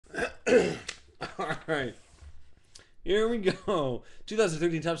All right. Here we go.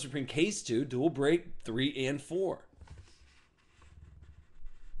 2013 Topps Supreme Case 2, dual break 3 and 4.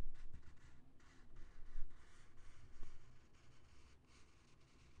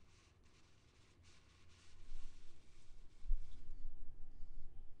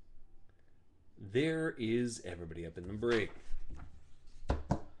 There is everybody up in the break.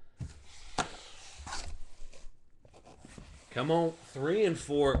 Come on, 3 and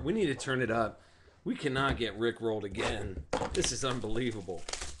 4. We need to turn it up. We cannot get Rick rolled again. This is unbelievable.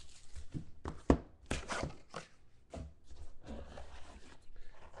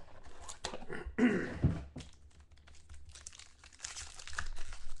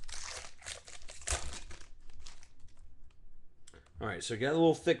 All right, so got a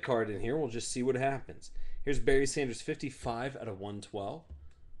little thick card in here. We'll just see what happens. Here's Barry Sanders, 55 out of 112.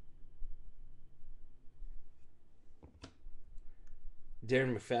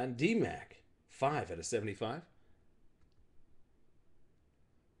 Darren McFadden, D-Mac, 5 out of 75.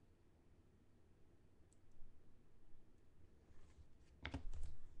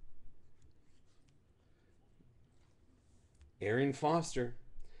 Arian Foster,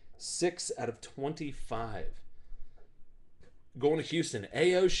 6 out of 25. Going to Houston,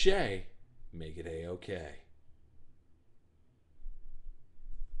 A.O. Shea, make it A-OK.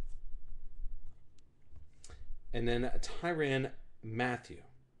 And then Tyrann Mathieu.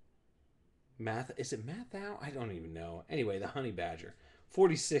 Is it Matthew? I don't even know. Anyway, the Honey Badger.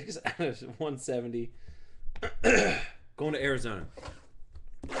 46 out of 170. Going to Arizona.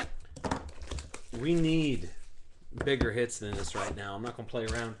 We need bigger hits than this right now. I'm not going to play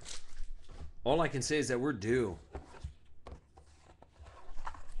around. All I can say is that we're due.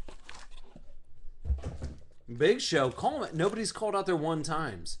 Big Show. Call it. Nobody's called out their one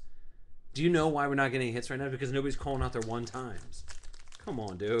times. Do you know why we're not getting hits right now? Because nobody's calling out their one times. Come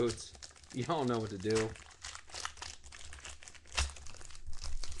on, dudes. Y'all know what to do.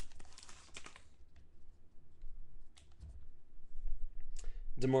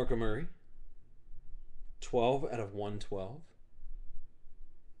 DeMarco Murray. 12 out of 112.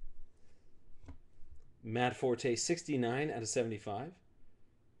 Matt Forte, 69 out of 75.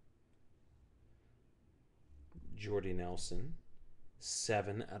 Jordy Nelson,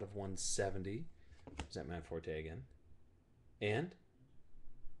 7 out of 170. Is that Matt Forte again? And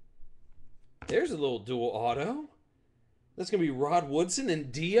there's a little dual auto. That's going to be Rod Woodson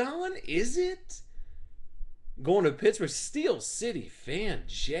and Dion, is it? Going to Pittsburgh, Steel City fan,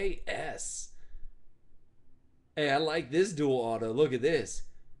 JS. Hey, I like this dual auto. Look at this.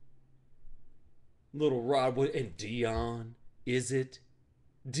 Little Rod Wood and Dion, is it?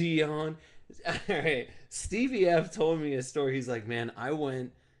 Dion. All right. Stevie F told me a story. He's like, man, I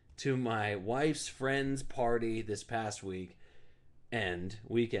went to my wife's friend's party this past weekend,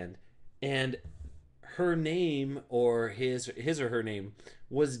 and her name, or his or her name,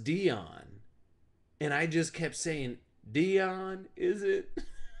 was Dion. And I just kept saying, Dion, is it?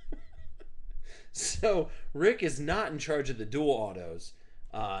 So Rick is not in charge of the dual autos.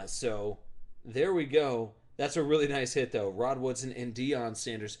 So there we go. That's a really nice hit, though. Rod Woodson and Deion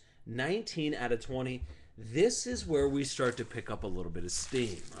Sanders, 19 out of 20. This is where we start to pick up a little bit of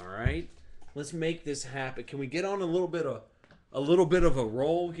steam, all right? Let's make this happen. Can we get on a little bit of a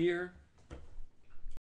roll here?